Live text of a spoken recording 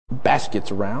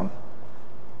baskets around.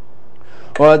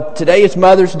 Well, today is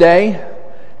Mother's Day,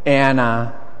 and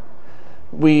I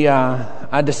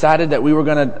decided that we were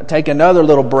going to take another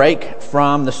little break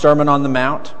from the Sermon on the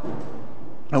Mount,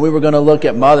 and we were going to look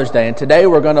at Mother's Day. And today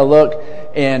we're going to look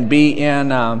and be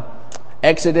in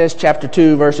Exodus chapter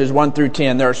 2, verses 1 through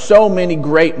 10. There are so many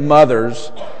great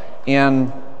mothers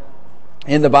in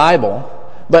the Bible.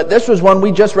 But this was one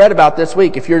we just read about this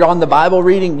week. If you're on the Bible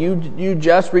reading, you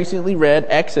just recently read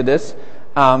Exodus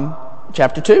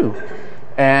chapter 2.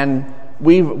 And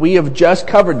we have just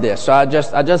covered this. So I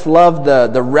just love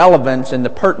the relevance and the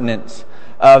pertinence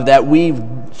of that.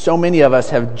 So many of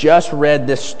us have just read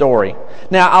this story.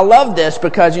 Now, I love this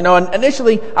because,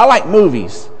 initially I like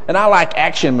movies and I like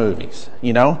action movies,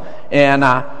 And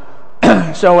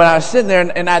so when I was sitting there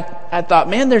and I thought,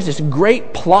 man, there's this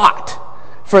great plot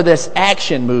for this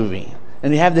action movie.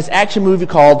 And you have this action movie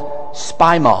called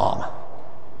Spy Mom.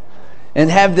 And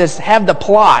have the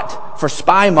plot for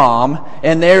Spy Mom,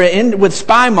 and they're in with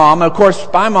Spy Mom. Of course,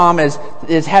 Spy Mom is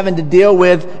having to deal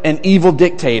with an evil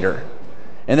dictator.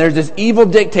 And there's this evil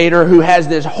dictator who has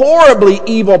this horribly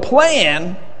evil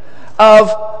plan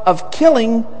of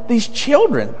killing these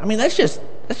children. I mean, that's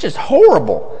just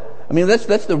horrible. I mean,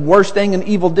 that's the worst thing an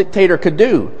evil dictator could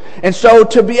do. And so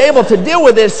to be able to deal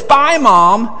with this, Spy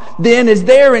Mom then is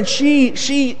there, and she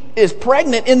is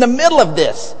pregnant in the middle of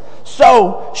this.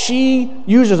 So she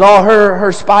uses all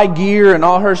her spy gear and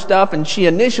all her stuff, and she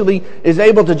initially is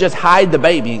able to just hide the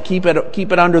baby and keep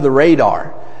it under the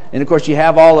radar. And of course, you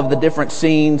have all of the different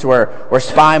scenes where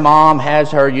Spy Mom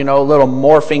has her, little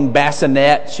morphing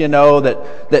bassinets,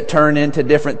 that turn into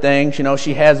different things.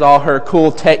 She has all her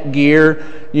cool tech gear.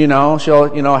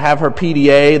 She'll, have her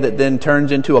PDA that then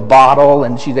turns into a bottle,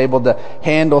 and she's able to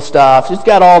handle stuff. She's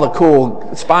got all the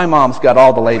cool. Spy Mom's got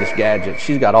all the latest gadgets.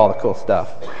 She's got all the cool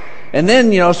stuff. And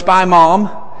then, Spy Mom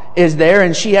is there,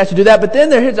 and she has to do that. But then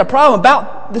there's a problem.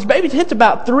 This baby hits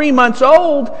about 3 months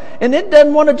old, and it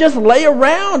doesn't want to just lay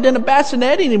around in a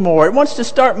bassinet anymore. It wants to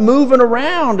start moving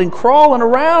around and crawling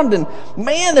around. And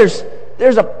man, there's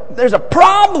a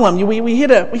problem. We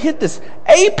hit this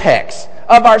apex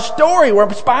of our story where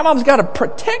Spy Mom's got to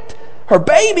protect her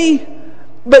baby,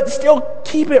 but still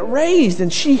keep it raised.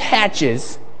 And she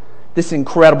hatches this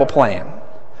incredible plan.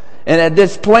 And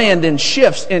this plan then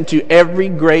shifts into every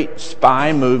great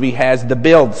spy movie has the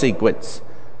build sequence.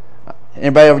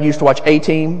 Anybody ever used to watch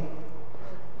A-Team?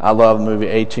 I love the movie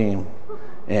A-Team.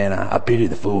 And I pity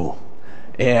the fool.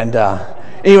 And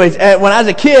anyways, when I was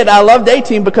a kid, I loved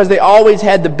A-Team because they always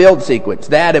had the build sequence.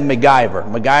 That and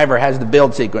MacGyver. MacGyver has the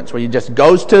build sequence where you just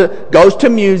goes to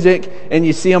music and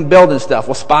you see them building stuff.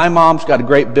 Well, Spy Mom's got a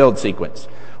great build sequence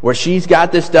where she's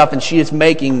got this stuff and she is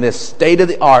making this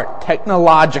state-of-the-art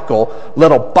technological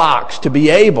little box to be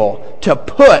able to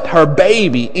put her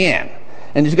baby in.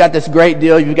 And she's got this great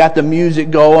deal. You've got the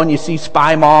music going. You see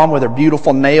Spy Mom with her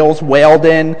beautiful nails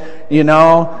welding.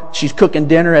 She's cooking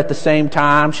dinner at the same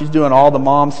time. She's doing all the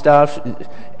mom stuff.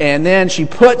 And then she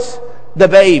puts the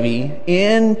baby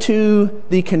into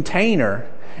the container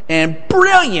and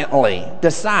brilliantly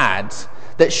decides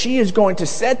that she is going to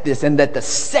set this, and that the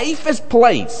safest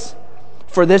place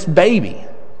for this baby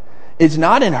is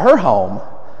not in her home,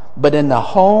 but in the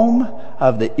home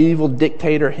of the evil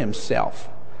dictator himself.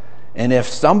 And if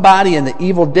somebody in the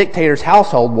evil dictator's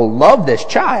household will love this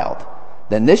child,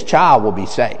 then this child will be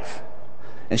safe.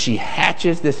 And she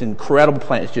hatches this incredible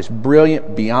plan. It's just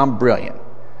brilliant, beyond brilliant.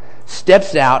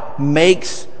 Steps out,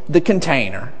 makes the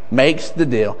container, makes the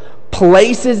deal,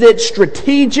 places it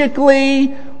strategically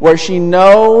where she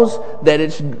knows that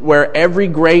it's where every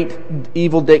great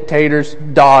evil dictator's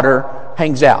daughter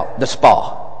hangs out, the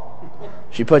spa.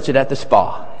 She puts it at the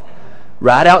spa.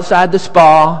 Right outside the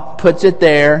spa, puts it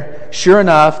there. Sure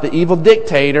enough, the evil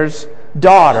dictator's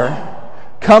daughter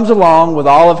comes along with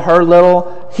all of her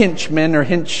little henchmen or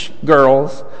hench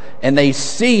girls, and they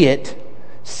see it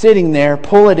sitting there,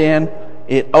 pull it in,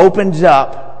 it opens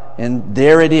up, and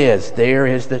there it is. There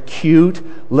is the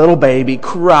cute little baby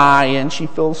crying. She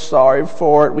feels sorry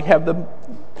for it. We have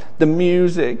the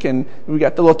music, and we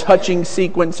got the little touching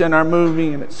sequence in our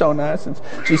movie, and it's so nice. And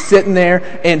she's sitting there,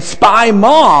 and Spy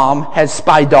Mom has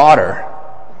Spy Daughter.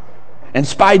 And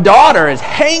Spy Daughter is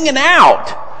hanging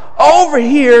out over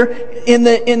here in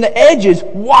the edges,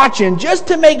 watching just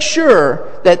to make sure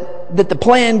that the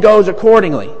plan goes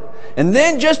accordingly. And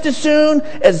then just as soon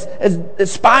as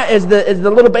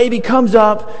the little baby comes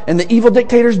up and the evil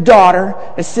dictator's daughter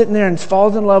is sitting there and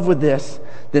falls in love with this,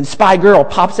 then Spy Girl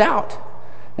pops out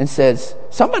and says,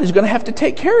 somebody's going to have to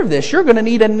take care of this. You're going to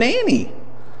need a nanny.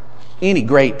 Any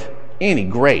great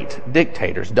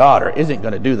dictator's daughter isn't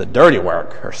going to do the dirty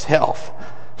work herself.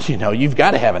 you've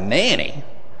got to have a nanny.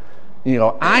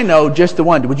 I know just the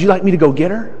one. Would you like me to go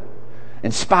get her?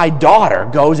 And spy daughter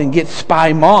goes and gets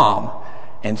spy mom.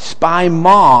 And spy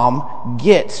mom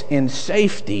gets in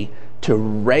safety to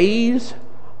raise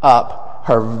up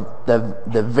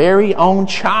the very own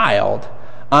child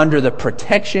under the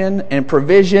protection and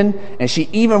provision. And she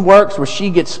even works where she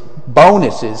gets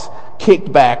bonuses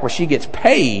kicked back, where she gets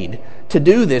paid to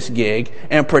do this gig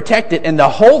and protect it. And the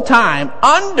whole time,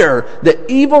 under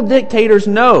the evil dictator's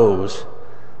nose,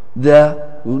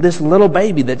 this little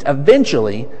baby that's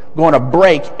eventually going to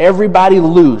break everybody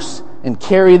loose and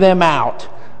carry them out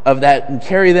of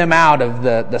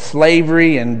the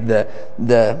slavery and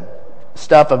the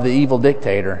stuff of the evil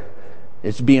dictator.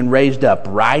 It's being raised up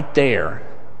right there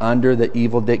under the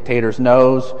evil dictator's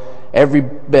nose. Every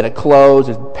bit of clothes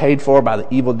is paid for by the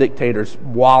evil dictator's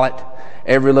wallet.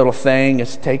 Every little thing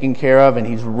is taken care of, and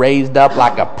he's raised up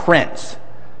like a prince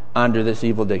under this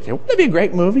evil dictator. Wouldn't that be a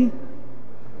great movie?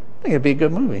 I think it'd be a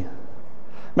good movie.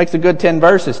 Makes a good 10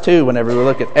 verses too whenever we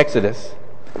look at Exodus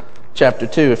chapter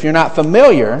 2. If you're not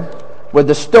familiar with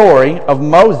the story of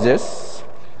Moses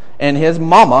and his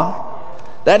mama,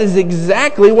 that is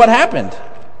exactly what happened.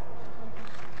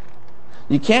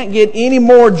 You can't get any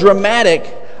more dramatic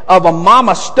of a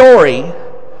mama story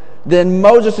than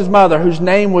Moses' mother, whose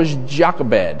name was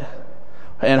Jochebed.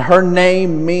 And her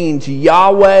name means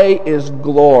Yahweh is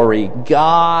glory.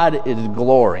 God is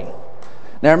glory.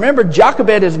 Now remember,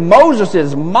 Jochebed is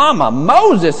Moses' mama.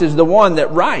 Moses is the one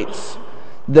that writes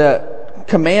the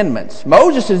commandments.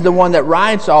 Moses is the one that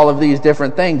writes all of these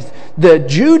different things. The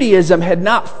Judaism had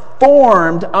not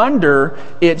formed under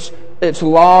its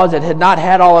laws. It had not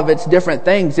had all of its different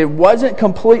things. It wasn't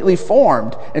completely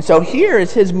formed. And so here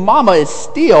is his mama is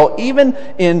still, even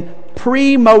in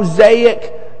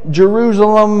pre-Mosaic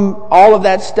Jerusalem, all of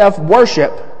that stuff,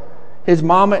 worship. His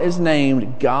mama is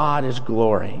named God is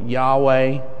glory.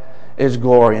 Yahweh is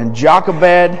glory. And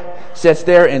Jochebed sits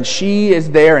there, and she is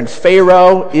there, and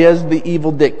Pharaoh is the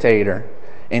evil dictator.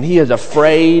 And he is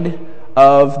afraid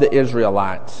of the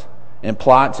Israelites and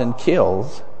plots and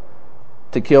kills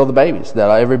to kill the babies. That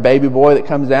every baby boy that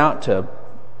comes out, to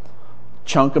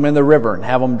chunk them in the river and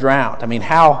have them drowned. I mean,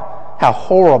 how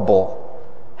horrible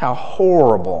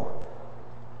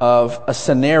of a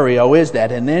scenario is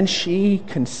that? And then she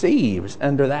conceives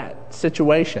under that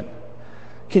situation.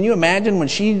 Can you imagine when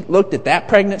she looked at that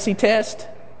pregnancy test,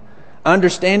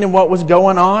 understanding what was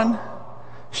going on?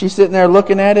 She's sitting there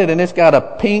looking at it, and it's got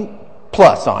a pink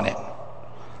plus on it.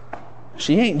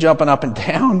 She ain't jumping up and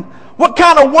down. What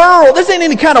kind of world? This ain't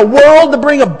any kind of world to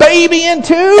bring a baby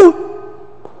into.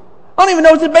 I don't even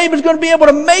know if the baby's going to be able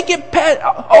to make it.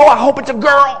 Oh, I hope it's a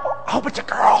girl. I hope it's a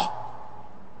girl.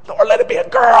 Lord, let it be a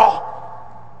girl.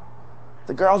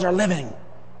 The girls are living.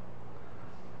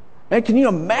 Man, can you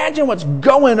imagine what's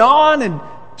going on in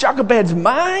Jochebed's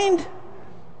mind?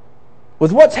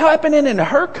 With what's happening in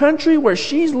her country where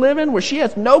she's living, where she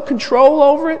has no control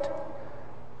over it.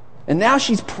 And now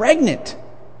she's pregnant.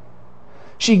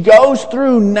 She goes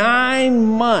through 9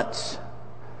 months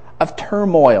of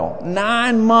turmoil.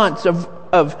 9 months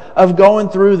of going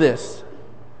through this.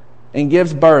 And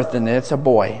gives birth, and it's a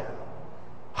boy.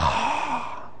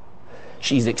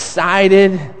 She's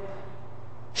excited.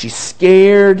 She's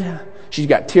scared. She's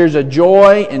got tears of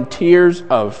joy and tears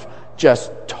of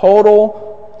just total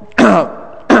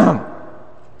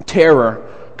terror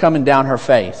coming down her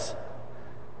face.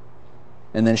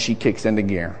 And then she kicks into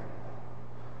gear.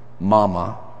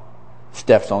 Mama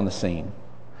steps on the scene.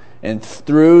 And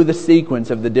through the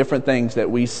sequence of the different things that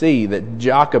we see that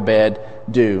Jochebed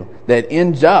do, that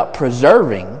ends up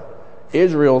preserving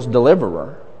Israel's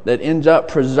deliverer, that ends up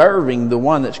preserving the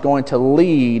one that's going to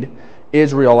lead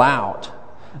Israel out,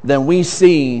 then we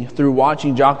see through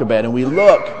watching Jochebed, and we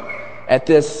look at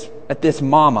this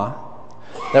mama,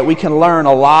 that we can learn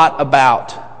a lot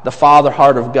about the father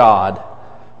heart of God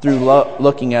through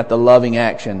looking at the loving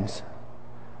actions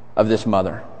of this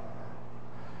mother.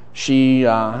 She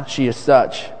is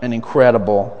such an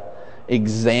incredible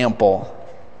example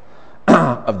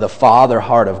of the father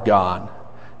heart of God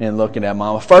in looking at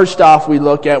mama. First off,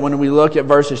 when we look at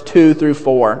verses 2 through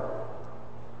 4,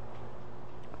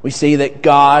 we see that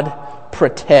God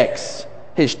protects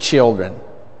his children.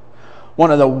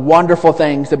 One of the wonderful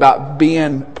things about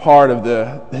being part of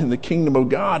the kingdom of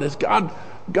God is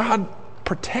God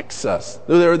protects us.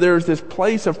 There's this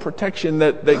place of protection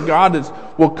that God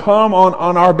will come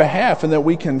on our behalf and that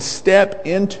we can step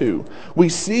into. We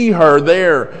see her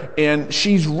there, and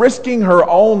she's risking her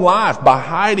own life by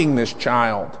hiding this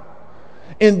child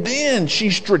And then she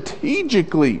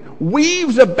strategically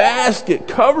weaves a basket,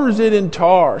 covers it in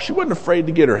tar. She wasn't afraid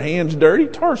to get her hands dirty.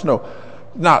 Tar's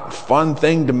not a fun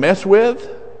thing to mess with.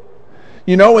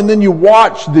 And then you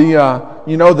watch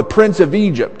the Prince of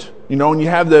Egypt. And you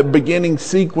have the beginning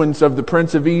sequence of the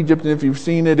Prince of Egypt, and if you've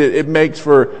seen it, it makes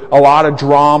for a lot of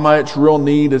drama. It's real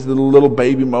neat as the little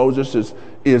baby Moses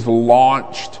is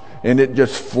launched, and it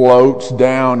just floats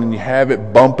down, and you have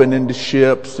it bumping into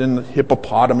ships, and the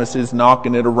hippopotamus is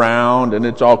knocking it around, and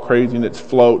it's all crazy, and it's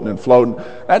floating and floating.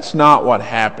 That's not what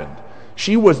happened.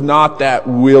 She was not that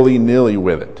willy-nilly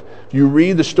with it. If you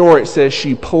read the story, it says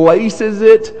she places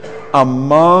it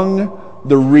among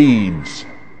the reeds.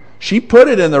 She put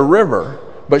it in the river,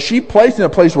 but she placed it in a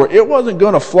place where it wasn't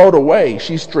going to float away.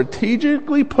 She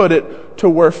strategically put it to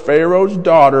where Pharaoh's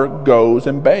daughter goes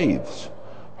and bathes.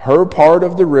 Her part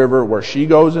of the river where she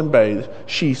goes and bathes,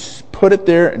 she put it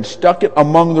there and stuck it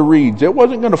among the reeds. It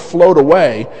wasn't going to float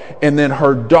away. And then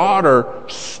her daughter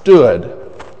stood.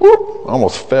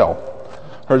 Almost fell.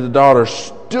 Her daughter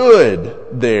stood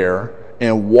there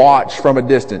and watched from a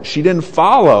distance. She didn't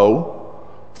follow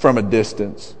from a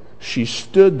distance. She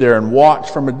stood there and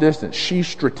watched from a distance. She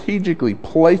strategically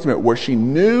placed it where she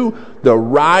knew the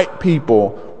right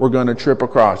people were going to trip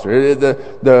across her.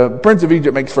 The Prince of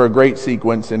Egypt makes for a great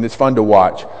sequence, and it's fun to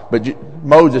watch. But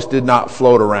Moses did not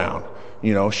float around.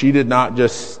 She did not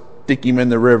just stick him in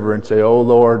the river and say, "Oh,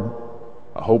 Lord,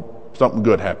 I hope something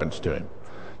good happens to him."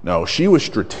 No, she was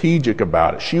strategic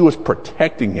about it. She was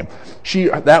protecting him.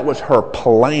 That was her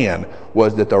plan,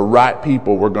 was that the right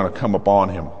people were going to come upon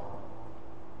him.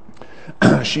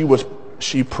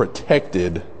 She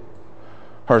protected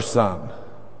her son.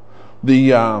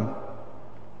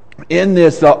 In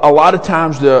this, a lot of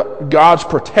times God's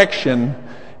protection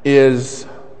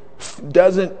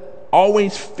doesn't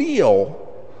always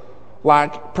feel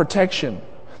like protection.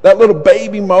 That little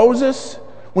baby Moses,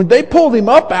 when they pulled him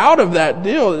up out of that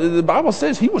deal, the Bible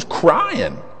says he was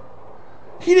crying.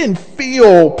 He didn't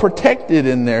feel protected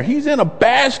in there. He's in a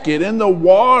basket in the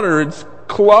water. It's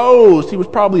closed. He was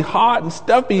probably hot and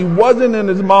stuffy. He wasn't in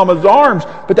his mama's arms,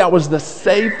 but that was the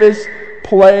safest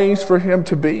place for him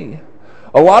to be.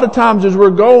 A lot of times as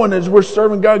we're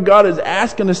serving God, God is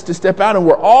asking us to step out, and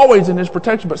we're always in his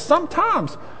protection, but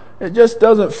sometimes it just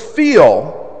doesn't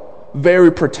feel very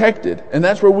protected. And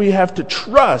that's where we have to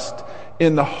trust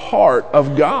in the heart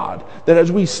of God, that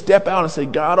as we step out and say,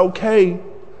 "God, okay,"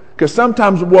 because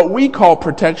sometimes what we call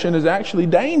protection is actually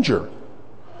danger.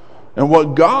 And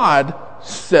what God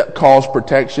calls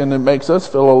protection, it makes us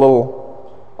feel a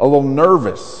little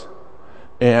nervous.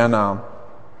 And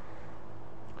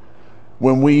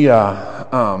when we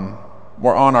were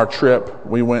on our trip,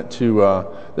 we went to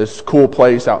this cool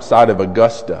place outside of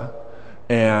Augusta,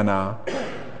 and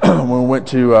when we went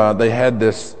to, they had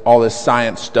all this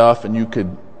science stuff, and you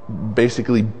could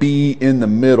basically be in the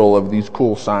middle of these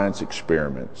cool science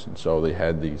experiments. And so they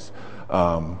had these,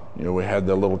 we had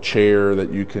the little chair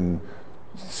that you can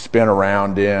spin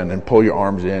around in and pull your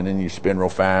arms in, and you spin real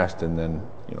fast, and then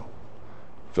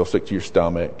feel sick to your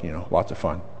stomach. Lots of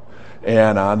fun.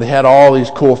 And they had all these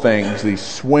cool things, these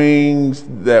swings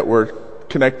that were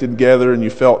connected together, and you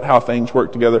felt how things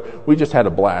work together. We just had a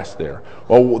blast there.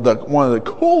 Well, one of the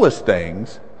coolest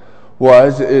things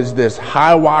is this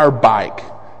high wire bike,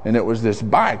 and it was this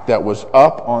bike that was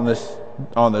up on this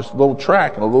little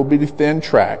track, a little bitty thin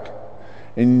track.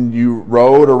 And you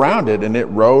rode around it, and it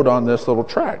rode on this little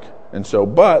track. And so,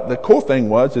 but the cool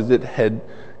thing is it had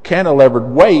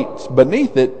cantilevered weights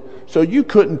beneath it, so you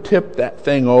couldn't tip that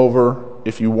thing over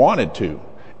if you wanted to.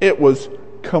 It was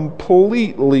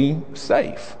completely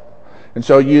safe. And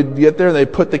so you'd get there, they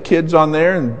put the kids on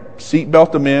there and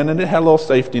seatbelt them in, and it had a little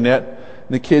safety net, and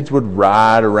the kids would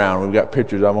ride around. We've got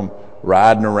pictures of them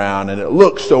riding around, and it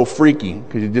looks so freaky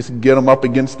because you just get them up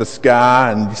against the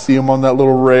sky, and you see them on that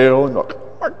little rail, and you're like,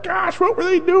 "Oh my gosh, what were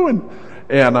they doing?"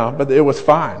 And but it was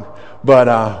fine.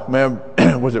 But man,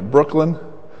 was it Brooklyn?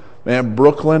 Man,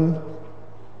 Brooklyn,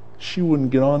 she wouldn't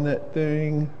get on that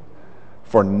thing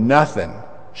for nothing.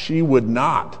 She would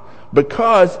not,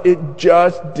 because it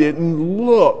just didn't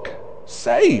look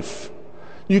safe.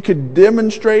 You could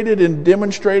demonstrate it and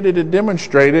demonstrate it and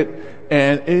demonstrate it,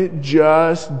 and it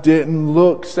just didn't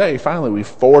look safe. Finally, we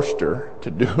forced her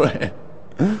to do it.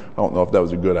 I don't know if that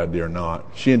was a good idea or not.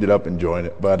 She ended up enjoying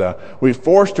it, but we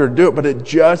forced her to do it, but it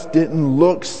just didn't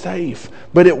look safe.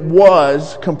 But it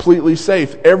was completely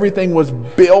safe. Everything was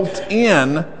built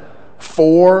in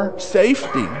for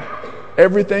safety.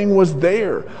 Everything was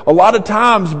there. A lot of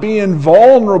times being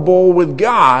vulnerable with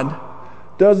God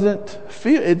doesn't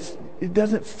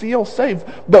feel safe.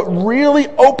 But really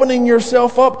opening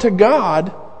yourself up to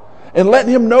God and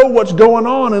letting him know what's going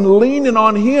on and leaning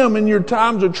on him in your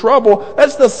times of trouble,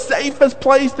 that's the safest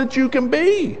place that you can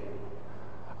be.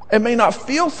 It may not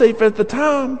feel safe at the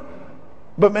time,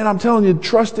 but man, I'm telling you,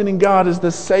 trusting in God is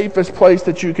the safest place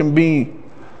that you can be.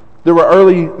 There were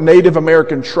early Native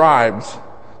American tribes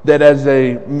that as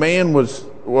a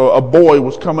boy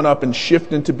was coming up and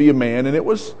shifting to be a man, and it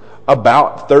was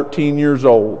about 13 years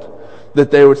old, that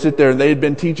they would sit there and they had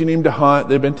been teaching him to hunt,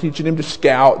 they'd been teaching him to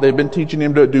scout, they'd been teaching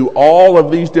him to do all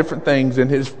of these different things. And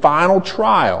his final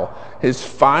trial, his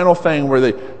final thing where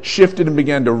they shifted and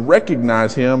began to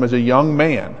recognize him as a young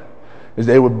man, is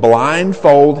they would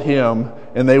blindfold him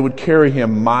and they would carry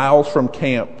him miles from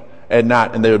camp at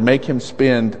night, and they would make him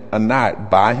spend a night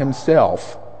by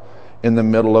himself in the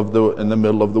middle of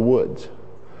the woods.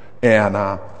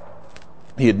 And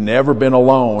he had never been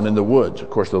alone in the woods. Of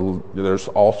course, there's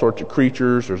all sorts of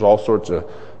creatures, there's all sorts of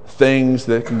things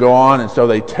that can go on. And so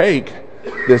they take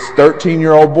this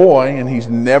 13-year-old boy, and he's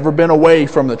never been away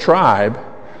from the tribe,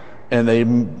 and they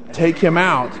take him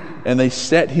out, and they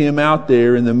set him out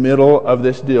there in the middle of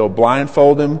this deal,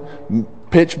 blindfold him,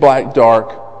 pitch black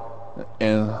dark,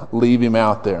 and leave him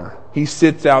out there. He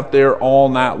sits out there all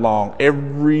night long.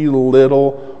 Every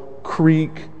little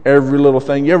creek, every little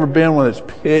thing. You ever been when it's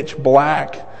pitch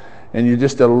black and you're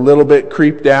just a little bit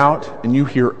creeped out and you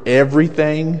hear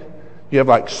everything? You have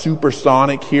like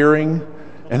supersonic hearing,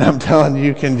 and I'm telling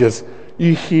you,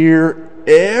 you hear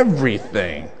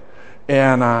everything.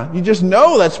 And you just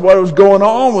know that's what was going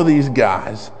on with these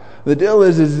guys. The deal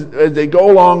is as they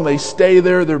go along, they stay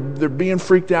there, they're being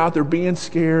freaked out, they're being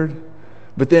scared.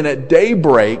 But then at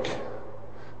daybreak,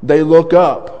 they look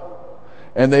up,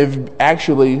 and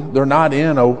they're not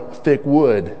in a thick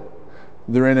wood.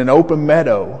 They're in an open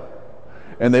meadow.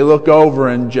 And they look over,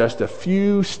 and just a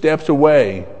few steps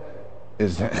away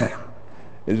is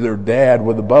their dad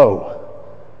with a bow.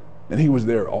 And he was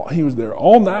there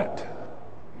all night.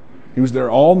 He was there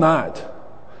all night.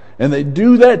 And they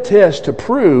do that test to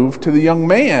prove to the young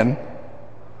man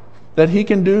that he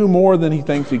can do more than he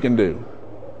thinks he can do.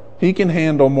 He can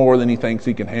handle more than he thinks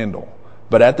he can handle.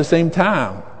 But at the same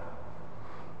time,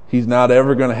 he's not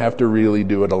ever going to have to really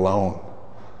do it alone.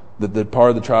 That the part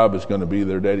of the tribe is going to be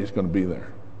there. Daddy's going to be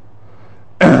there.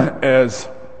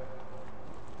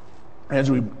 As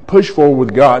we push forward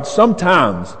with God,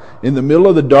 sometimes in the middle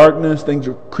of the darkness, things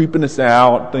are creeping us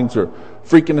out. Things are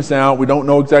freaking us out. We don't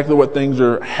know exactly what things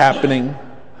are happening.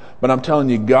 But I'm telling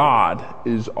you, God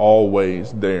is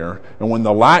always there. And when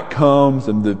the light comes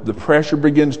and the pressure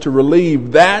begins to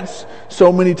relieve, that's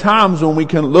so many times when we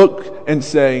can look and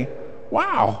say,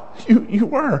 wow, you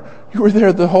were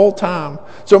there the whole time.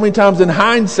 So many times in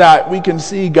hindsight, we can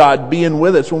see God being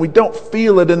with us when we don't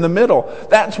feel it in the middle.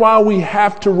 That's why we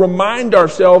have to remind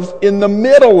ourselves in the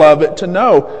middle of it to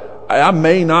know, I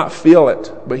may not feel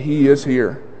it, but He is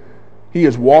here. He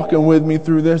is walking with me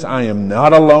through this. I am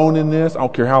not alone in this. I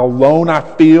don't care how alone I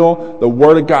feel. The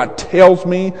Word of God tells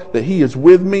me that He is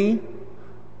with me.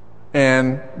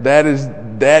 And that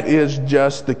is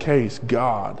just the case.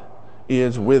 God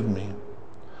is with me.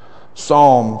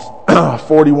 Psalms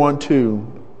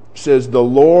 41:2 says, the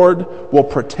Lord will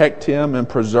protect him and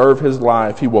preserve his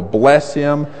life. He will bless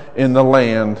him in the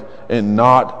land and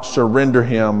not surrender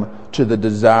him to the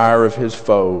desire of his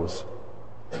foes.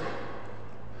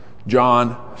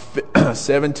 John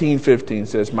 17:15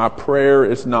 says, my prayer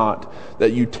is not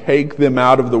that you take them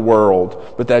out of the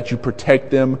world, but that you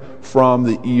protect them from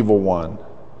the evil one.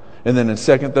 And then in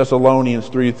 2 Thessalonians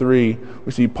 3:3,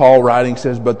 we see Paul writing,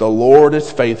 says, but the Lord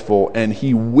is faithful, and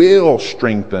He will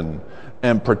strengthen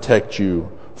and protect you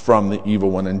from the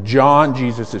evil one. And John,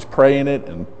 Jesus is praying it,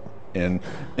 and in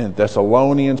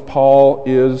Thessalonians, Paul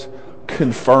is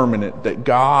confirming it, that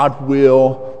God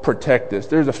will protect us.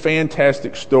 There's a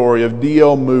fantastic story of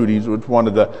D.L. Moody, who's one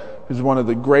of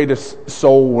the greatest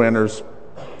soul winners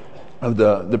of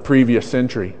the previous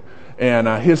century. And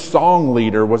his song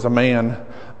leader was a man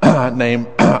named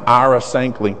Ira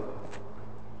Sankley.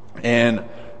 And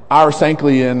Ira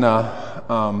Sankley in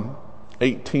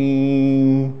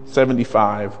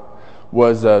 1875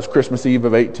 was Christmas Eve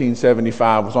of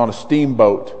 1875, was on a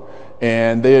steamboat.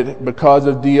 And because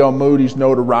of D.L. Moody's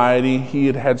notoriety, he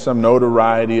had some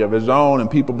notoriety of his own, and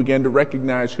people began to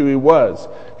recognize who he was.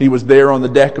 He was there on the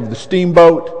deck of the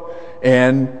steamboat,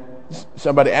 and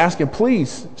somebody asked him,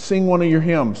 please sing one of your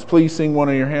hymns. Please sing one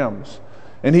of your hymns.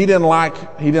 And he didn't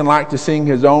like to sing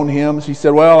his own hymns. He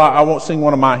said, well, I won't sing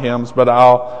one of my hymns, but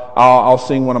I'll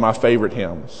sing one of my favorite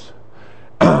hymns.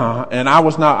 And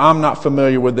I'm not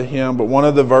familiar with the hymn, but one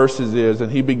of the verses is,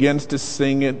 and he begins to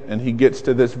sing it, and he gets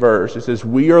to this verse. It says,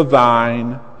 we are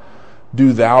thine,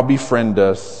 do thou befriend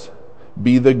us,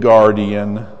 be the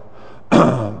guardian,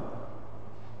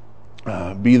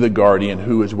 be the guardian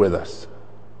who is with us.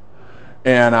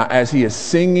 And as he is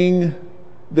singing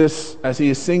this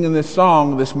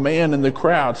song, this man in the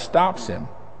crowd stops him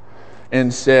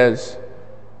and says,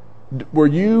 "Were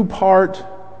you part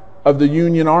of the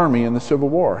Union Army in the Civil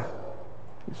War?"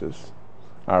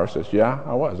 Ira says, "Yeah,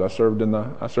 I was. I served in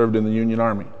the Union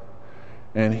Army."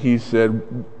 And he said,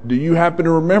 "Do you happen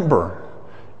to remember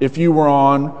if you were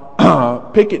on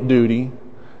picket duty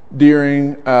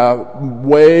during a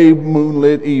way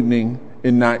moonlit evening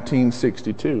in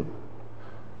 1962?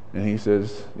 And he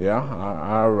says, "Yeah,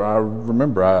 I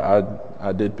remember.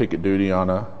 I did picket duty on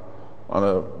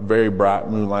a very bright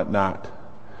moonlight night."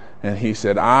 And he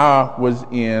said, "I was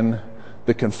in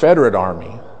the Confederate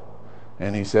Army."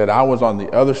 And he said, "I was on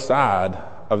the other side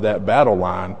of that battle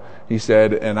line." He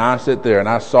said, "And I sit there and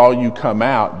I saw you come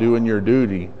out doing your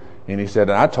duty." And he said,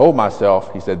 "And I told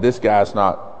myself," he said, "this guy's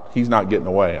he's not getting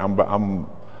away. I'm going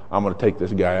to take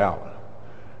this guy out."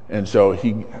 And so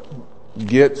he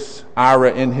gets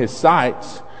Ira in his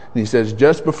sights, and he says,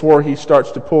 just before he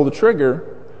starts to pull the trigger,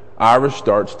 Ira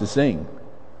starts to sing.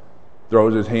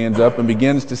 Throws his hands up and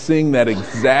begins to sing that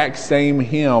exact same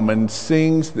hymn, and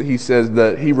sings, he says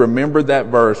that he remembered that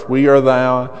verse, "We are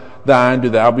thine, do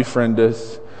thou befriend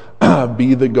us,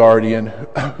 be the guardian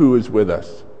who is with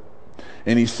us."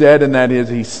 And he said, and that is,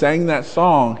 he sang that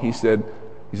song, he said,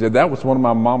 "That was one of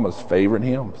my mama's favorite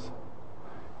hymns."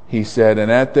 He said, and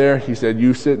he said,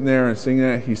 "You sitting there and singing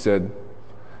that," he said,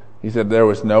 "there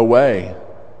was no way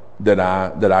that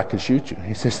I could shoot you."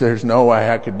 He says, "There's no way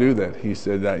I could do that." He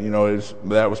said that,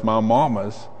 that was my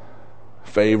mama's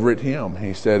favorite hymn.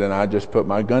 He said, and I just put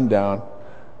my gun down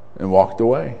and walked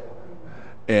away.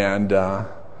 And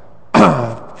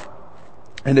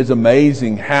it is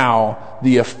amazing how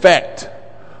the effect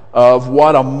of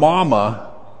what a mama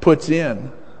puts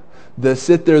in,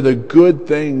 the good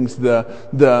things,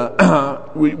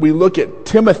 we look at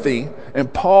Timothy,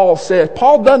 and Paul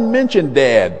doesn't mention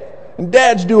dad. And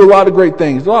dads do a lot of great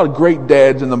things. There's a lot of great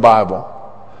dads in the Bible.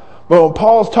 But when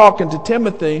Paul's talking to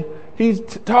Timothy, he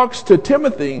talks to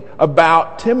Timothy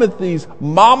about Timothy's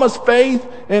mama's faith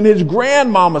and his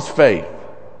grandmama's faith.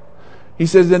 He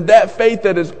says, "And that faith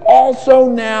that is also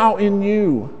now in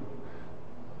you."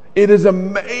 It is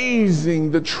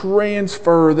amazing the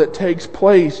transfer that takes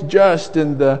place just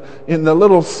in the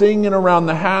little singing around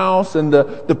the house, and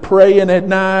the praying at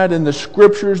night, and the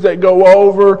scriptures that go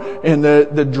over, and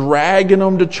the dragging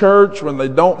them to church when they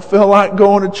don't feel like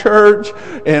going to church,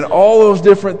 and all those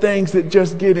different things that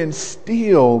just get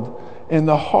instilled in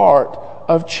the heart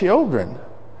of children.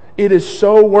 It is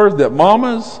so worth it.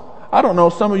 Mamas, I don't know,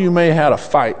 some of you may have had a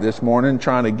fight this morning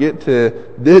trying to get to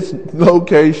this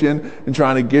location and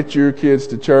trying to get your kids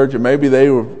to church, and maybe they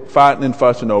were fighting and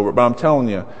fussing over it. But I'm telling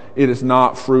you, it is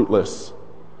not fruitless.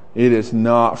 It is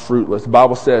not fruitless. The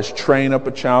Bible says, "Train up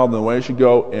a child in the way it should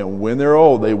go, and when they're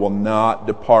old, they will not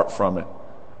depart from it."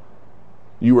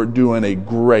 You are doing a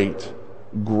great,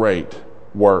 great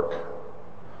work.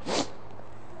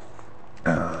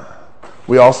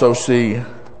 We also see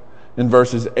in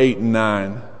verses 8 and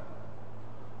 9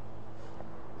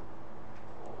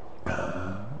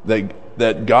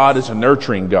 that God is a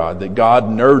nurturing God, that God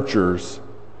nurtures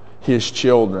his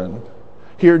children.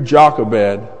 Here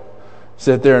Jochebed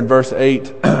said there in verse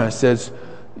 8, says,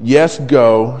 "Yes,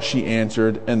 go," she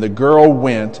answered, and the girl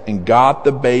went and got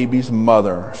the baby's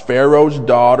mother. Pharaoh's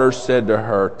daughter said to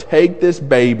her, "Take this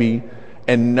baby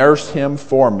and nurse him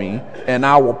for me, and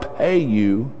I will pay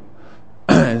you."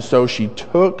 And so she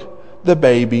took the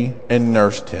baby and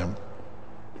nursed him.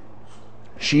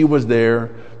 She was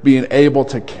there being able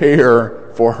to care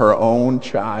for her own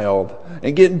child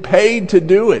and getting paid to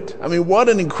do it. I mean, what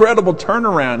an incredible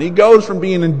turnaround. He goes from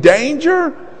being in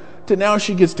danger to now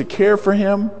she gets to care for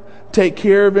him, take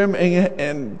care of him,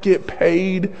 and get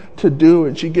paid to do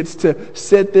it. She gets to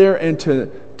sit there and to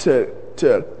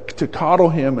coddle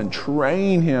him and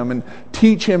train him and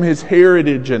teach him his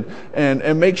heritage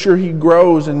and make sure he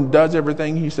grows and does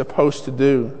everything he's supposed to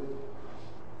do.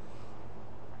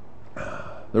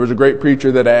 There was a great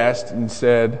preacher that asked and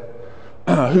said,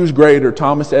 who's greater,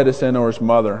 Thomas Edison or his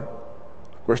mother?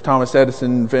 Of course, Thomas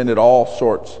Edison invented all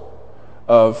sorts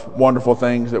of wonderful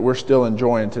things that we're still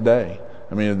enjoying today.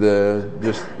 I mean,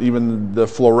 even the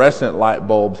fluorescent light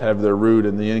bulbs have their root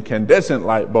in the incandescent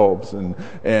light bulbs,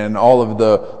 and all of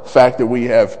the fact that we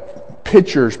have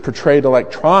pictures portrayed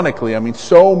electronically. I mean,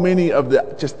 so many of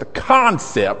the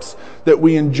concepts that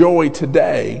we enjoy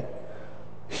today,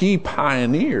 he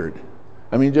pioneered.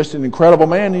 I mean, just an incredible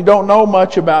man. You don't know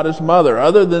much about his mother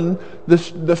other than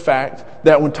the fact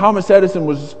that when Thomas Edison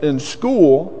was in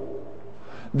school,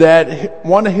 that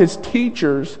one of his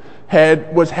teachers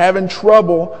was having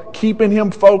trouble keeping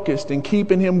him focused and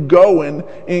keeping him going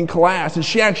in class. And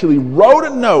she actually wrote a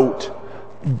note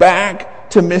back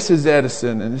to Mrs.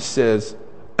 Edison, and it says,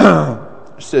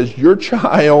 your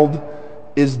child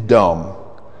is dumb,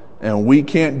 and we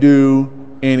can't do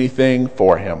anything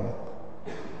for him.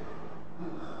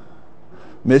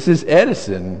 Mrs.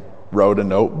 Edison wrote a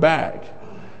note back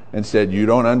and said, you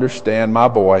don't understand my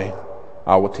boy.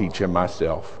 I will teach him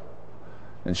myself.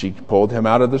 And she pulled him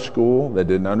out of the school that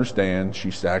didn't understand. She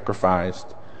sacrificed.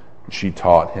 She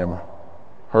taught him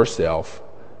herself.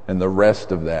 And the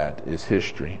rest of that is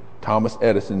history. Thomas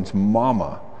Edison's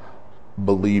mama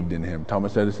believed in him.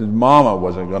 Thomas Edison's mama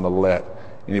wasn't going to let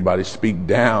anybody speak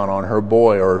down on her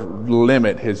boy or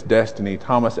limit his destiny.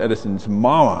 Thomas Edison's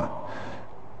mama.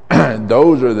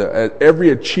 Those are every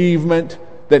achievement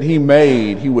that he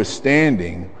made, he was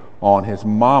standing on his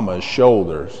mama's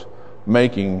shoulders,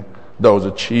 making those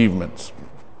achievements.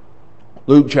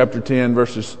 Luke chapter 10,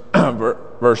 verse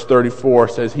 34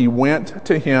 says, he went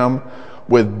to him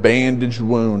with bandaged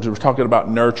wounds. It was talking about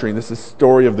nurturing. This is the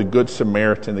story of the Good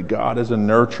Samaritan, that God is a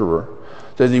nurturer.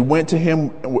 It says he went to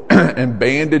him and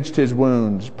bandaged his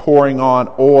wounds, pouring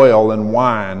on oil and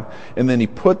wine, and then he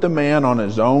put the man on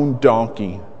his own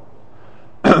donkey,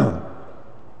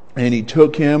 and he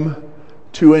took him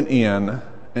to an inn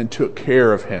and took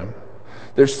care of him.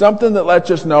 There's something that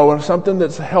lets us know, and something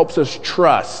that helps us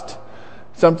trust,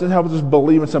 something that helps us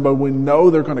believe in somebody. We know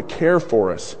they're going to care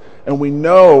for us, and we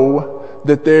know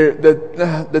that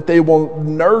they will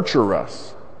nurture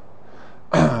us.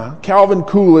 Calvin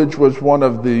Coolidge was one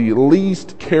of the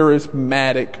least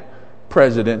charismatic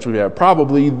presidents we have,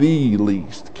 probably the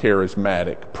least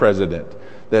charismatic president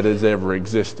that has ever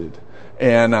existed.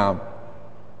 And Anne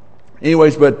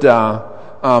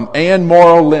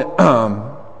Morrow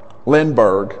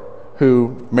Lindbergh,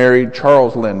 who married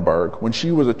Charles Lindbergh, when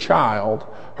she was a child,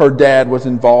 her dad was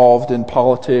involved in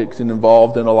politics and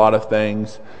involved in a lot of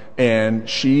things. And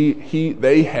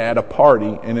they had a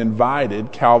party and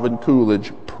invited Calvin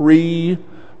Coolidge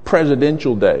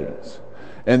pre-presidential days.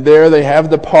 And there they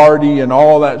have the party and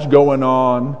all that's going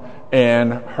on.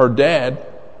 And her dad,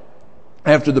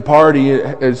 after the party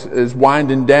is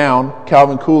winding down,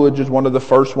 Calvin Coolidge is one of the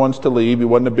first ones to leave. He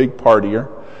wasn't a big partier.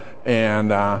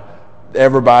 And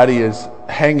everybody is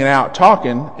hanging out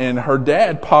talking, and her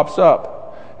dad pipes up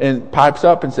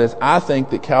and says, I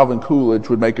think that Calvin Coolidge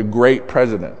would make a great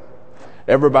president.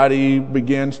 Everybody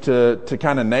begins to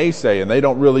kind of naysay, and they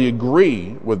don't really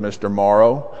agree with Mr.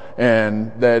 Morrow,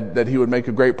 and that he would make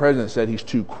a great president. Said he's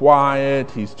too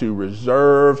quiet, he's too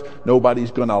reserved,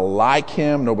 nobody's going to like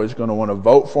him, nobody's going to want to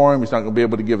vote for him, he's not going to be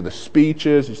able to give the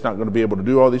speeches, he's not going to be able to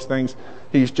do all these things.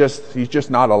 He's just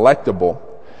not electable.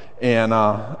 And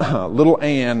little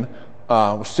Anne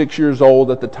was 6 years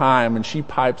old at the time, and she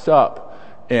pipes up,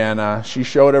 and she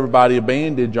showed everybody a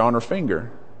bandage on her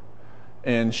finger.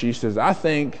 And she says, I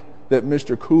think that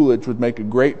Mr. Coolidge would make a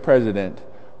great president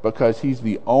because he's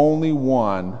the only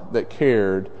one that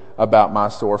cared about my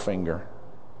sore finger.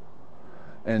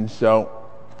 And so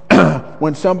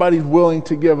when somebody's willing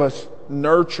to give us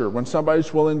nurture, when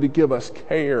somebody's willing to give us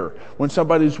care, when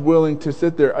somebody's willing to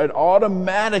sit there, it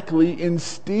automatically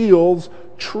instills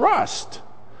trust.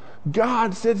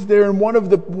 God sits there, and one of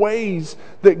the ways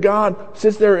that God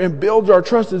sits there and builds our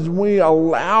trust is we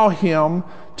allow him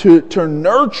to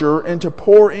nurture and to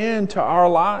pour into our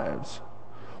lives.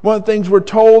 One of the things we're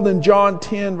told in John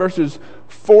 10, verses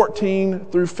 14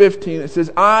 through 15, it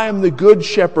says, I am the good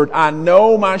shepherd. I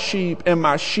know my sheep, and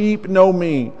my sheep know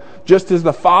me, just as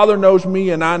the Father knows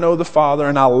me, and I know the Father,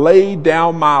 and I lay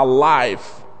down my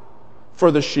life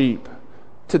for the sheep.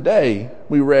 Today,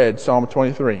 we read Psalm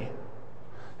 23.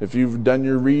 If you've done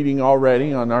your reading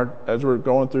already, as we're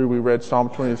going through, we read Psalm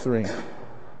 23.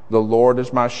 The Lord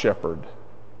is my shepherd,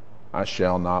 I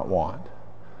shall not want.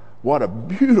 What a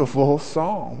beautiful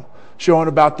psalm, showing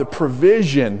about the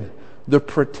provision, the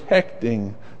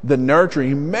protecting, the nurturing.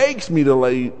 He makes me to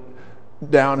lay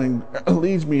down and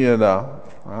leads me in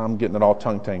I'm getting it all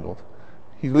tongue-tangled.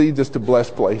 He leads us to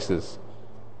blessed places.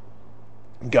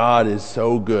 God is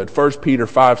so good. 1 Peter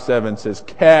 5:7 says,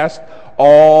 cast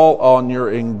all on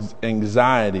your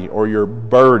anxiety or your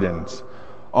burdens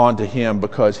onto him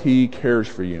because he cares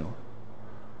for you.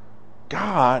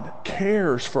 God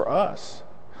cares for us.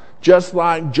 Just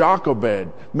like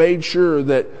Jochebed made sure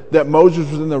that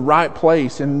Moses was in the right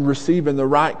place and receiving the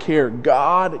right care,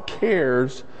 God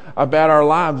cares about our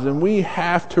lives, and we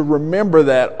have to remember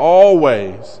that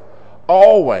always.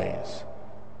 Always.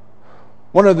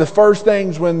 One of the first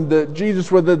things when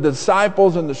Jesus with the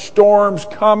disciples and the storm's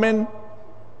coming,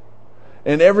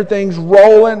 and everything's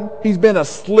rolling. He's been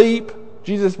asleep.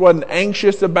 Jesus wasn't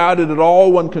anxious about it at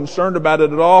all, wasn't concerned about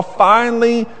it at all.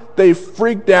 Finally, they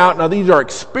freaked out. Now, these are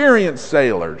experienced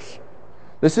sailors.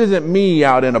 This isn't me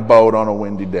out in a boat on a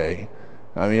windy day.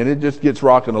 I mean, it just gets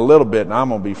rocking a little bit, and I'm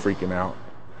going to be freaking out.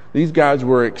 These guys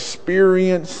were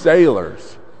experienced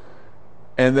sailors.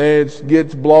 And it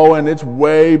gets blowing. It's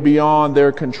way beyond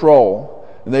their control.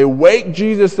 And they wake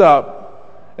Jesus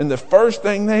up, and the first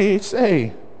thing they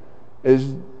say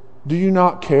is, "Do you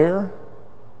not care?"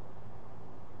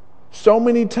 So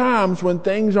many times when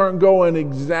things aren't going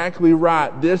exactly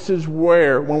right, this is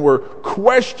where, when we're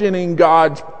questioning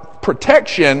God's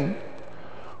protection,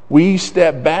 we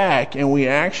step back and we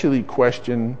actually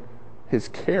question His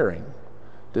caring.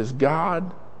 Do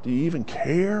you even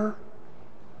care?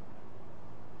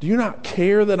 Do you not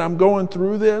care that I'm going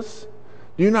through this?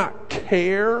 Do you not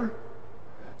care?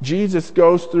 Jesus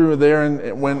goes through there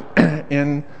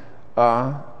in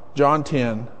John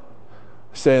 10,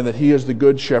 saying that He is the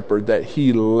good shepherd, that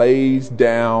He lays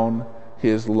down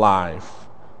His life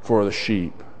for the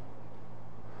sheep.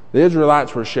 The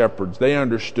Israelites were shepherds. They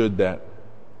understood that,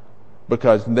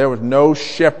 because there was no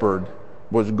shepherd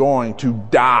was going to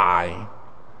die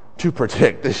to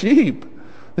protect the sheep.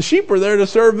 The sheep were there to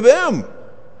serve them.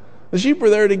 The sheep were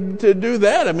there to do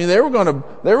that. I mean, they were going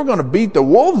to beat the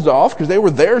wolves off because they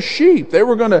were their sheep. They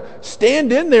were going to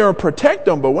stand in there and protect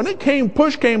them. But when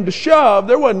push came to shove,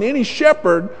 there wasn't any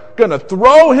shepherd going to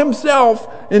throw himself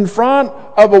in front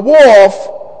of a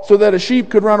wolf so that a sheep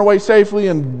could run away safely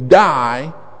and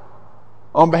die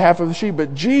on behalf of the sheep.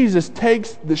 But Jesus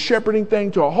takes the shepherding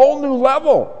thing to a whole new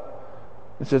level.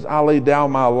 It says, "I lay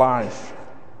down my life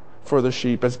for the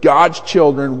sheep." As God's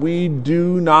children, we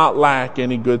do not lack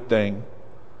any good thing.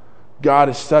 God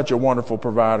is such a wonderful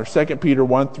provider. 2 Peter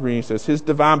 1:3 says, "His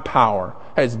divine power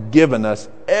has given us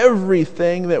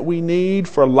everything that we need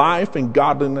for life and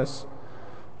godliness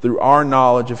through our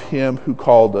knowledge of Him who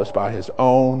called us by His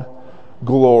own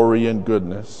glory and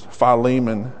goodness."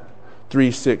 Philemon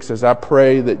 3:6 says, "I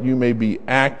pray that you may be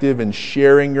active in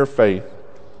sharing your faith,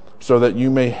 so that you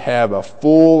may have a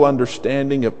full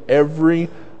understanding of every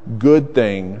good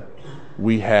thing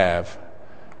we have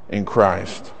in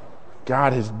Christ."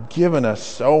 God has given us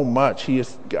so much.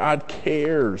 God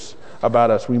cares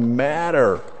about us. We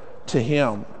matter to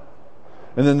Him.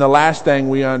 And then the last thing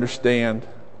we understand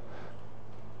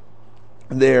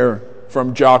there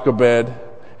from Jochebed,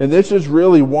 and this is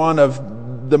really one of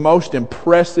the most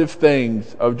impressive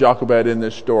things of Jochebed in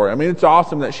this story. I mean, it's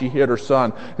awesome that she hid her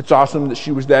son. It's awesome that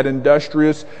she was that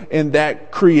industrious and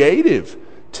that creative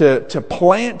to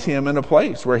plant him in a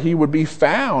place where he would be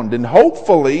found and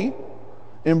hopefully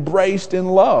embraced and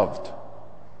loved.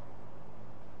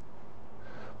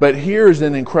 But here's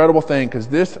an incredible thing, because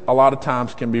this a lot of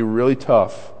times can be really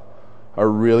tough, a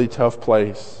really tough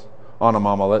place on a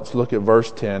mama. Let's look at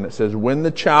verse 10. It says, "When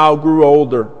the child grew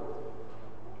older,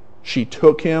 she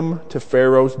took him to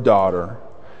Pharaoh's daughter,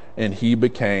 and he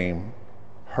became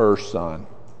her son."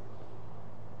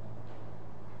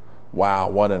 Wow,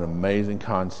 what an amazing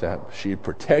concept. She had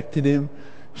protected him.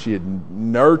 She had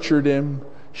nurtured him.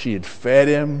 She had fed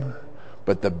him.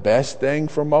 But the best thing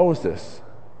for Moses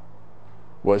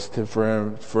was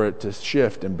for it to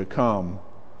shift and become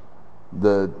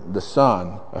the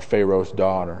son of Pharaoh's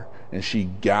daughter. And she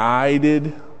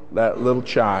guided that little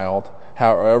child,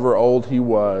 however old he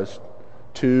was,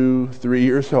 2, 3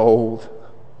 years old,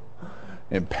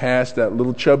 and passed that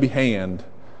little chubby hand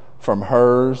from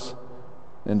hers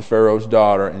and Pharaoh's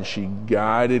daughter, and she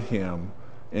guided him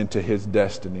into his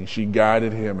destiny. She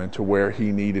guided him into where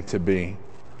he needed to be.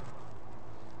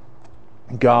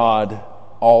 God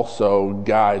also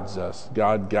guides us.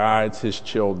 God guides His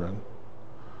children.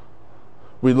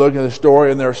 We look at the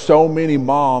story, and there are so many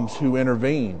moms who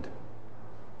intervened.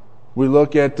 We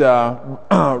look at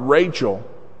Rachel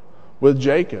with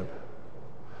Jacob.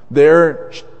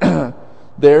 It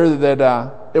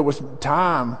was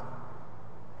time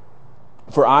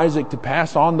for Isaac to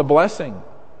pass on the blessing.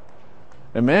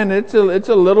 And man, it's a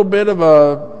little bit of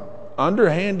a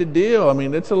underhanded deal. I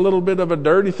mean, it's a little bit of a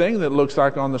dirty thing that looks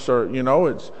like on the surface. You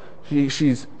know,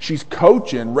 she's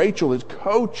coaching. Rachel is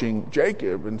coaching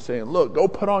Jacob and saying, "Look, go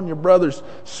put on your brother's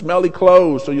smelly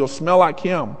clothes so you'll smell like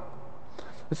him.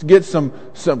 Let's get some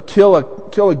kill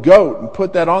a goat and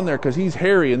put that on there because he's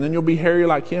hairy, and then you'll be hairy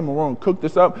like him, and we're going to cook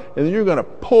this up, and then you're going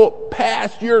to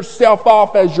pass yourself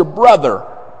off as your brother,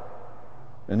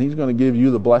 and he's going to give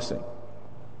you the blessing."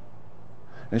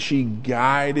 And she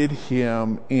guided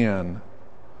him in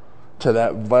to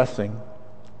that blessing.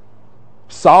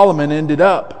 Solomon ended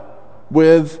up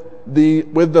with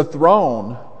the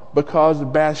throne because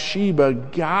Bathsheba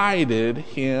guided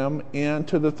him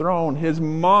into the throne. His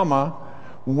mama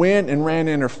went and ran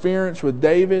interference with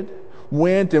David,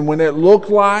 and when it looked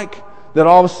like that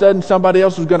all of a sudden somebody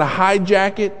else was going to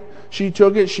hijack it, she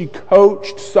took it, she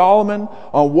coached Solomon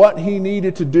on what he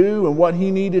needed to do and what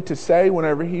he needed to say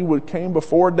whenever came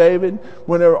before David,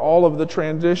 whenever all of the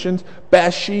transitions.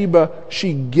 Bathsheba,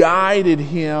 she guided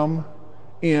him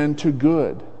into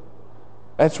good.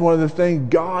 That's one of the things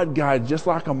God guides, just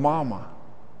like a mama.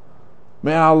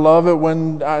 Man, I love it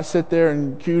when I sit there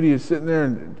and Cutie is sitting there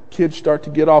and kids start to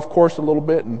get off course a little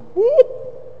bit and whoop,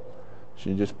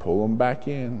 she just pull them back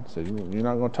in. Says, you're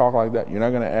not going to talk like that. You're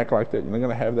not going to act like that. You're not going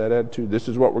to have that attitude. This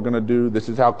is what we're going to do. This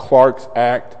is how Clarks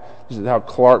act. This is how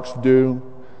Clarks do.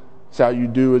 It's how you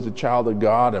do as a child of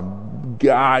God, and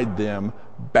guide them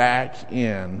back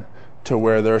in to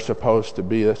where they're supposed to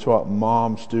be. That's what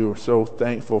moms do. We're so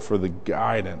thankful for the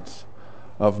guidance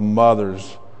of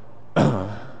mothers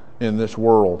in this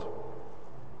world.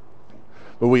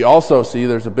 But we also see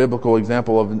there's a biblical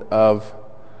example of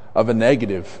a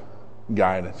negative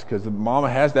guidance, because the mama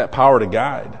has that power to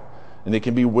guide, and it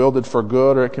can be wielded for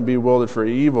good or it can be wielded for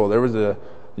evil. There was a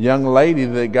young lady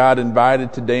that God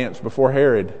invited to dance before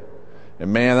Herod,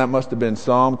 and man, that must have been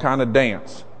some kind of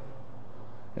dance.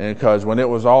 And because when it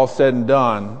was all said and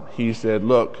done, he said,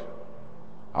 look,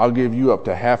 I'll give you up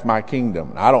to half my kingdom.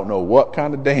 And I don't know what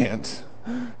kind of dance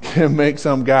can make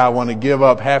some guy want to give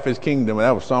up half his kingdom, and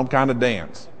that was some kind of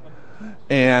dance.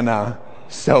 And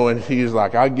so he's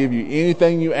like, I'll give you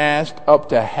anything you ask, up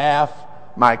to half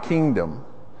my kingdom.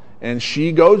 And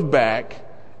she goes back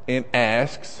and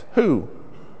asks who?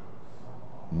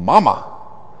 Mama,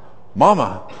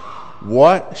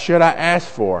 what should I ask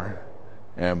for?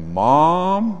 And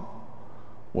Mom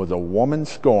was a woman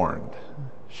scorned.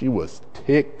 She was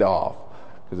ticked off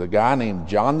because a guy named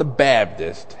John the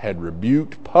Baptist had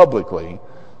rebuked publicly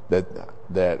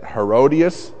that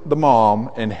Herodias, the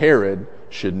mom, and Herod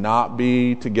should not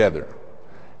be together.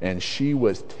 And she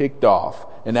was ticked off.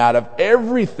 And out of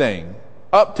everything,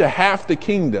 up to half the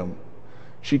kingdom,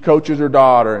 she coaches her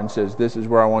daughter and says, this is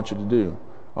what I want you to do.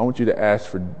 I want you to ask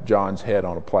for John's head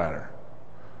on a platter.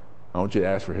 I want you to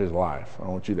ask for his life. I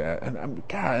want you to ask.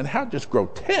 God, and how just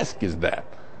grotesque is that?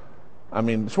 I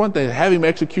mean, it's one thing to have him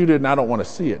executed and I don't want to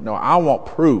see it. No, I want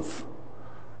proof.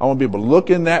 I want to be able to look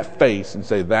in that face and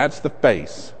say, that's the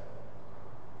face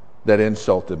that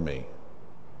insulted me.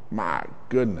 My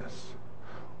goodness.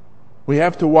 We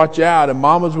have to watch out, and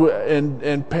mamas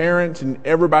and parents and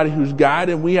everybody who's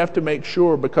guiding, we have to make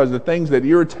sure, because the things that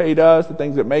irritate us, the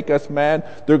things that make us mad,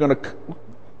 they're going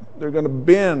to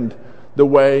bend the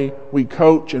way we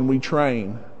coach and we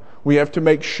train. We have to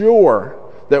make sure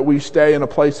that we stay in a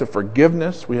place of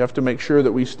forgiveness. We have to make sure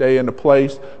that we stay in a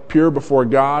place pure before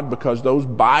God, because those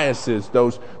biases,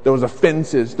 those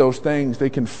offenses, those things, they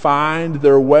can find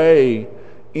their way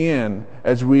in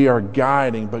as we are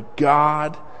guiding. But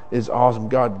God is awesome.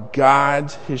 God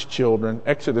guides his children.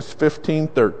 Exodus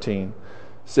 15:13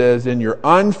 says, in your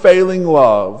unfailing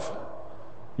love,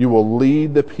 you will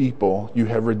lead the people you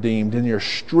have redeemed. In your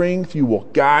strength, you will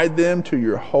guide them to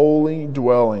your holy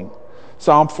dwelling.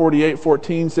 Psalm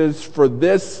 48:14 says, for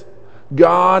this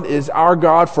God is our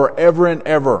God forever and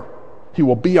ever. He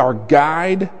will be our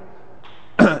guide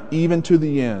even to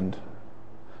the end.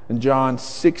 And John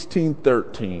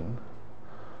 16:13,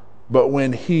 but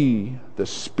when he, the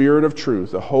Spirit of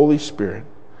truth, the Holy Spirit,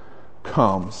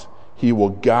 comes, he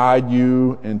will guide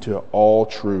you into all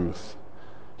truth.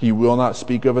 He will not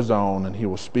speak of his own, and he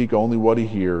will speak only what he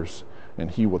hears,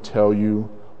 and he will tell you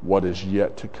what is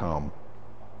yet to come.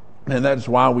 And that's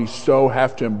why we so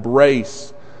have to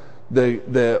embrace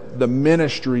the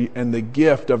ministry and the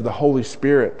gift of the Holy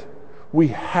Spirit. We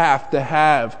have to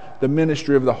have the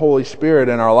ministry of the Holy Spirit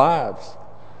in our lives.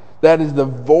 That is the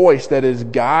voice that is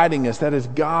guiding us. That is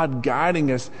God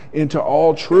guiding us into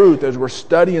all truth as we're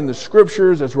studying the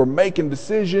Scriptures, as we're making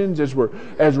decisions, as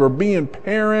we're being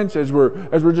parents, as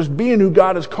we're just being who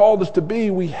God has called us to be.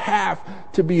 We have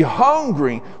to be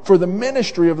hungry for the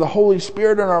ministry of the Holy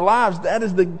Spirit in our lives. That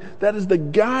is the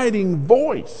guiding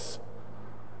voice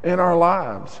in our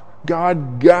lives.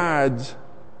 God guides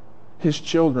his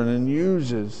children and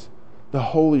uses the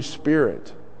Holy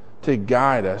Spirit to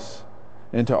guide us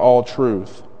into all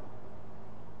truth.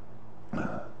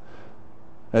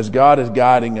 As God is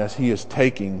guiding us, he is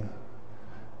taking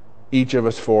each of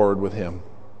us forward with him.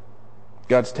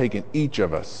 God's taking each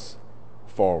of us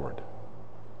forward.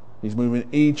 He's moving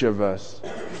each of us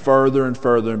further and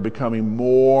further and becoming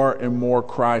more and more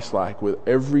Christ-like with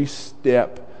every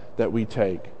step that we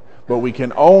take. But we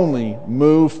can only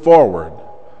move forward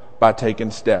by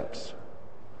taking steps.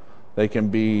 They can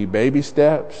be baby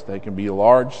steps, they can be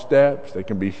large steps, they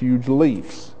can be huge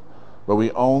leaps. But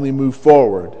we only move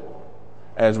forward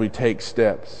as we take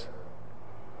steps.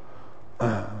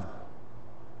 And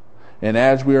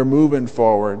as we are moving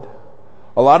forward,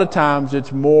 a lot of times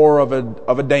it's more of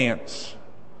a dance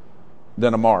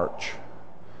than a march.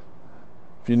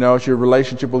 If you notice, your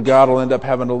relationship with God will end up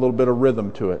having a little bit of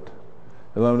rhythm to it.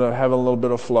 It'll end up having a little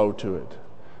bit of flow to it.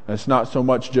 And it's not so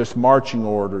much just marching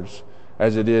orders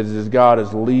as it is God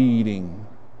is leading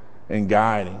and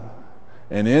guiding.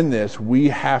 And in this, we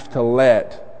have to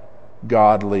let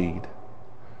God lead.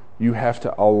 You have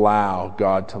to allow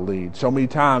God to lead. So many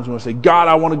times when we say, God,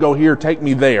 I want to go here, take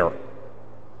me there.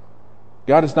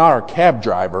 God is not our cab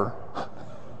driver.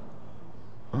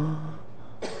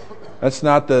 That's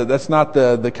not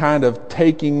the kind of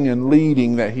taking and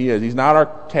leading that He is. He's not our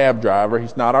cab driver.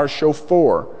 He's not our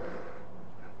chauffeur.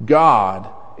 God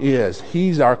is.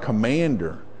 He's our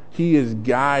commander. He is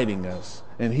guiding us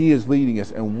and He is leading us,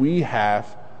 and we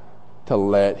have to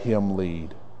let Him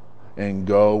lead and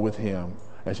go with Him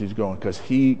as He's going, because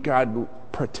God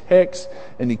protects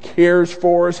and He cares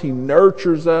for us. He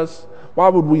nurtures us. Why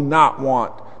would we not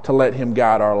want to let Him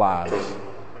guide our lives?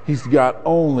 He's got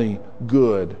only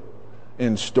good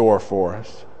in store for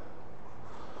us.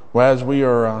 Well, as we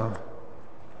are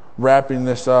wrapping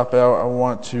this up, I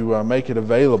want to make it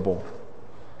available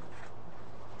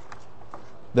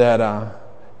that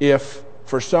if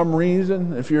for some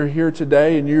reason, if you're here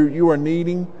today and you are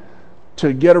needing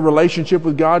to get a relationship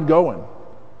with God going,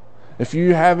 if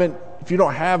you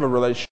don't have a relationship